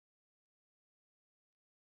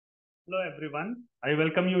Hello everyone, I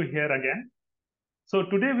welcome you here again. So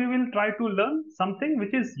today we will try to learn something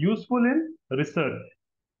which is useful in research.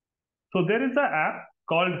 So there is an app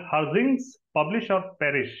called Harzing's Publish or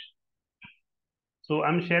Perish. So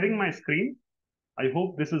I'm sharing my screen. I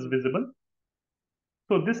hope this is visible.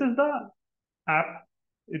 So this is the app.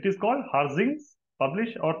 It is called Harzing's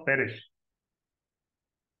Publish or Perish.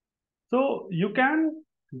 So you can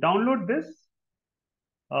download this.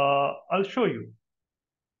 I'll show you.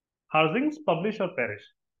 Harzing's Publish or Perish.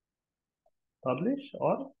 Publish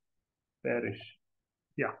or Perish.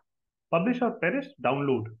 Yeah. Publish or Perish,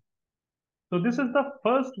 download. So this is the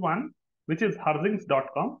first one, which is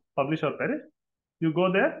harzings.com, publish or perish. You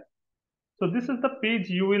go there. So this is the page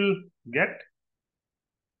you will get.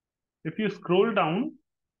 If you scroll down,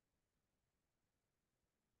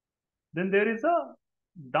 then there is a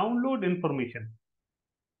download information.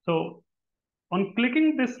 So on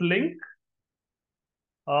clicking this link,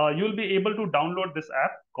 you'll be able to download this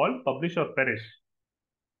app called Publish or Perish.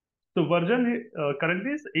 So version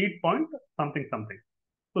currently is 8 point something something.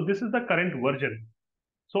 So this is the current version.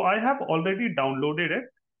 So I have already downloaded it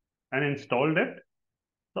and installed it.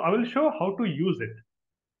 So I will show how to use it.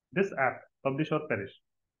 This app, Publish or Perish.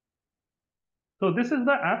 So this is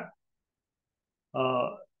the app.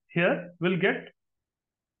 Here we'll get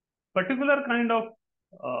particular kind of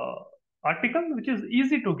uh, article which is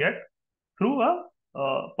easy to get through a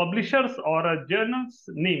publisher's or a journal's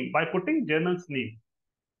name by putting journal's name.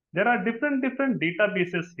 There are different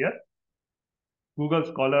databases here: Google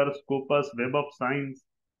Scholar, Scopus, Web of Science,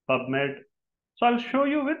 PubMed. So I'll show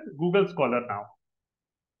you with Google Scholar now.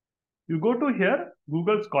 You go to here,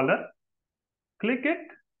 Google Scholar, click it.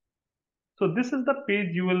 So this is the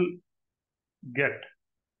page you will get.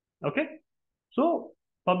 Okay. So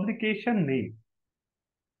publication name.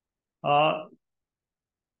 Uh,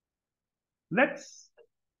 let's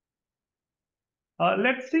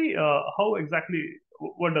see how exactly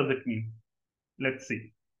what does it mean. Let's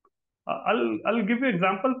see. I'll give you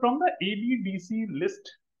example from the ABDC list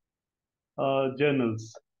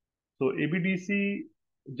journals. So ABDC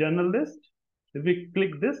journal list. If we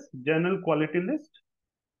click this journal quality list,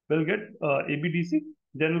 we'll get ABDC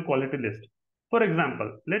journal quality list. For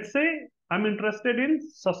example, let's say I'm interested in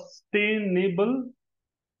sustainable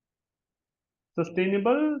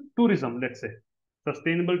tourism. Let's say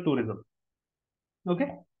sustainable tourism. Okay.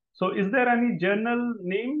 So is there any journal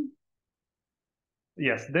name?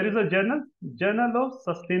 Yes, there is a Journal of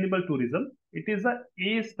Sustainable Tourism. It is a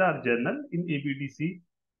A-star journal in ABDC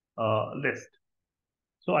list.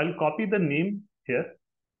 So I'll copy the name here.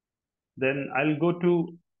 Then I'll go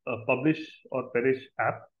to Publish or Perish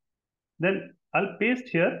app. Then I'll paste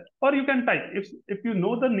here, or you can type. If you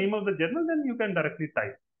know the name of the journal, then you can directly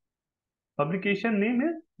type. Publication name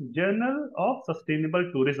is Journal of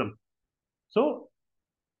Sustainable Tourism. So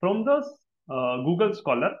from the Google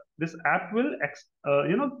Scholar, this app will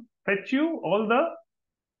fetch you all the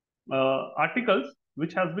articles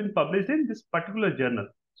which has been published in this particular journal.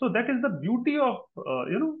 So that is the beauty of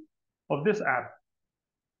of this app.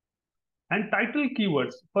 And title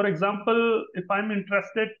keywords. For example, if I'm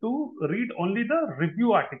interested to read only the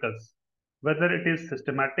review articles, whether it is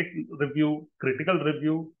systematic review, critical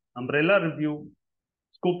review, umbrella review,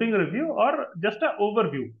 scoping review, or just an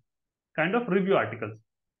overview kind of review articles,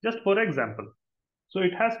 just for example. So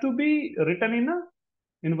it has to be written in a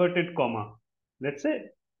inverted comma. Let's say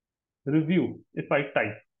review if I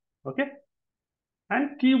type. Okay.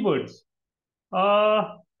 And keywords.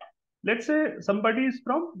 Let's say somebody is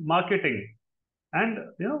from marketing, and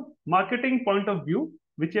marketing point of view,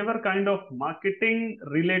 whichever kind of marketing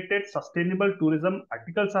related sustainable tourism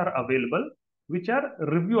articles are available, which are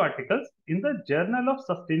review articles in the Journal of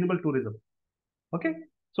Sustainable Tourism. Okay.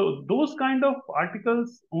 So those kind of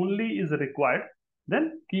articles only is required.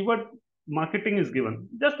 Then keyword marketing is given,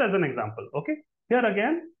 just as an example. Okay. Here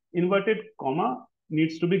again, inverted comma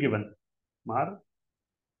needs to be given.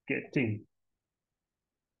 Marketing.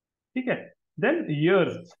 Okay. Then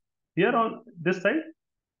years. Here on this side,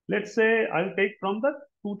 let's say I'll take from the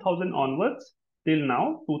 2000 onwards till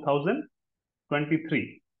now,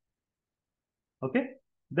 2023. Okay.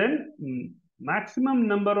 Then maximum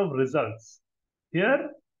number of results. Here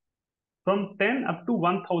from 10 up to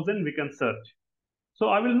 1000 we can search. So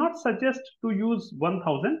I will not suggest to use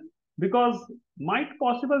 1000, because might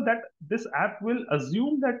possible that this app will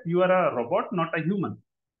assume that you are a robot, not a human.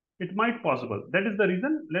 It might possible. That is the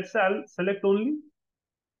reason. Let's say I'll select only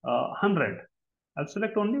 100. I'll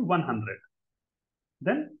select only 100.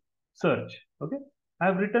 Then search. Okay. I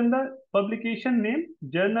have written the publication name,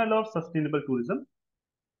 Journal of Sustainable Tourism.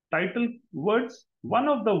 title words, one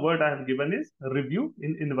of the word I have given is review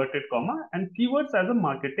in inverted comma and keywords as a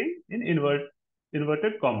marketing in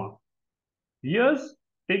inverted comma. Years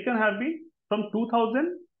taken have been from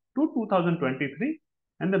 2000 to 2023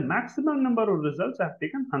 and the maximum number of results I have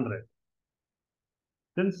taken 100.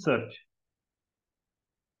 Then search.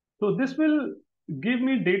 So this will give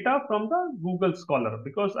me data from the Google Scholar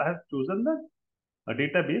because I have chosen the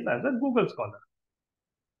database as a Google Scholar.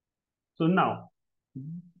 So now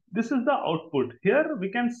this is the output. Here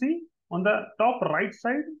we can see on the top right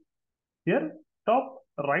side, here top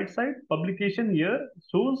right side publication year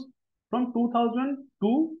shows from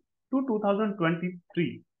 2002 to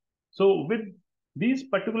 2023. So with these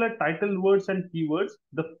particular title words and keywords,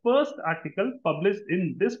 the first article published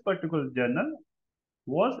in this particular journal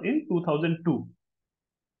was in 2002.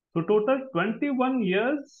 So total 21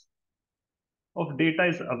 years of data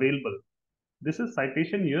is available. This is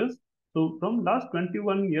citation years. So from last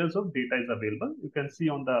 21 years of data is available. You can see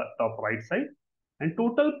on the top right side. And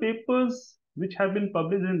total papers which have been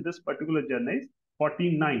published in this particular journal is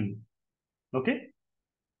 49. Okay.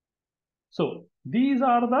 So these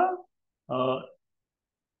are the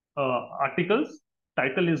articles.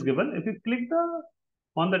 Title is given. If you click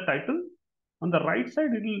on the title, on the right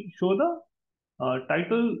side, it will show the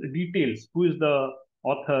title details. Who is the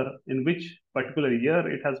author, in which particular year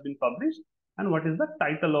it has been published, and what is the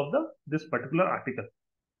title of this particular article.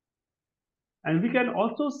 And we can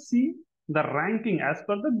also see the ranking as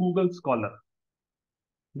per the Google Scholar.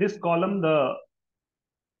 This column, the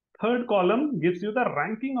third column, gives you the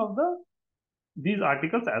ranking of these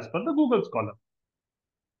articles as per the Google Scholar.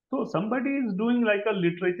 So somebody is doing like a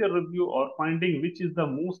literature review or finding which is the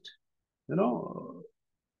most,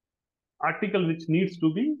 article which needs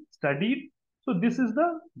to be studied. So this is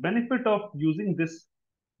the benefit of using this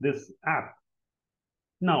app.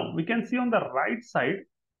 Now we can see on the right side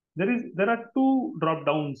there are two drop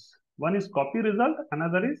downs. One is copy result,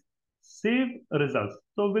 another is save results.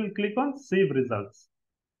 So we'll click on save results.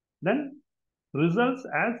 Then results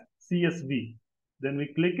as CSV. Then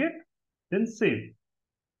we click it, then save.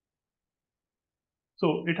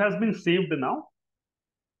 So it has been saved now.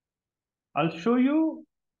 I'll show you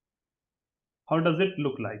how does it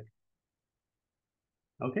look like.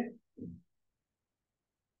 Okay.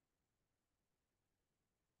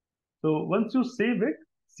 So once you save it,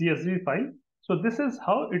 CSV file, so this is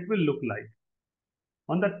how it will look like.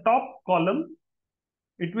 On the top column,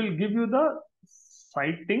 it will give you the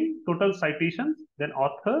citing, total citations, then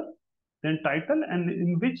author, then title, and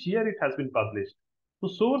in which year it has been published. So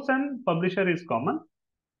source and publisher is common.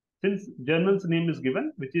 Since journal's name is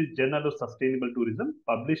given, which is Journal of Sustainable Tourism,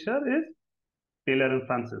 publisher is Taylor and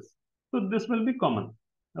Francis. So this will be common.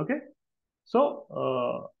 Okay.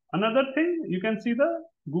 So another thing, you can see the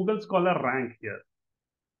Google Scholar rank here.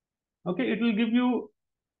 Okay, it will give you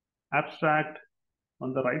abstract.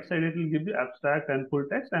 On the right side, it will give you abstract and full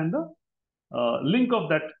text and the link of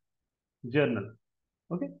that journal.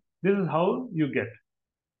 Okay, this is how you get.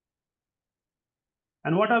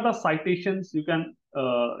 And what are the citations you can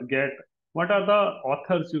get? What are the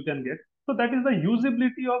authors you can get? So that is the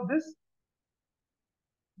usability of this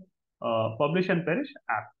Publish and Perish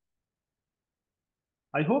app.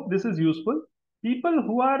 I hope this is useful. People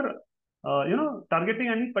who are targeting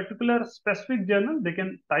any particular specific journal, they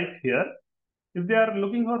can type here. If they are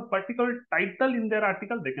looking for particular title in their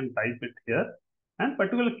article, they can type it here. And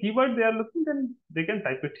particular keyword they are looking, then they can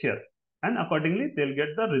type it here. And accordingly, they'll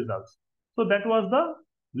get the results. So that was the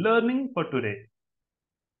learning for today.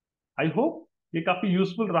 I hope ये काफी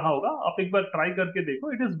useful रहा होगा. आप एक बार try करके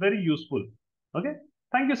देखो. It is very useful. Okay.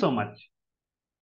 Thank you so much.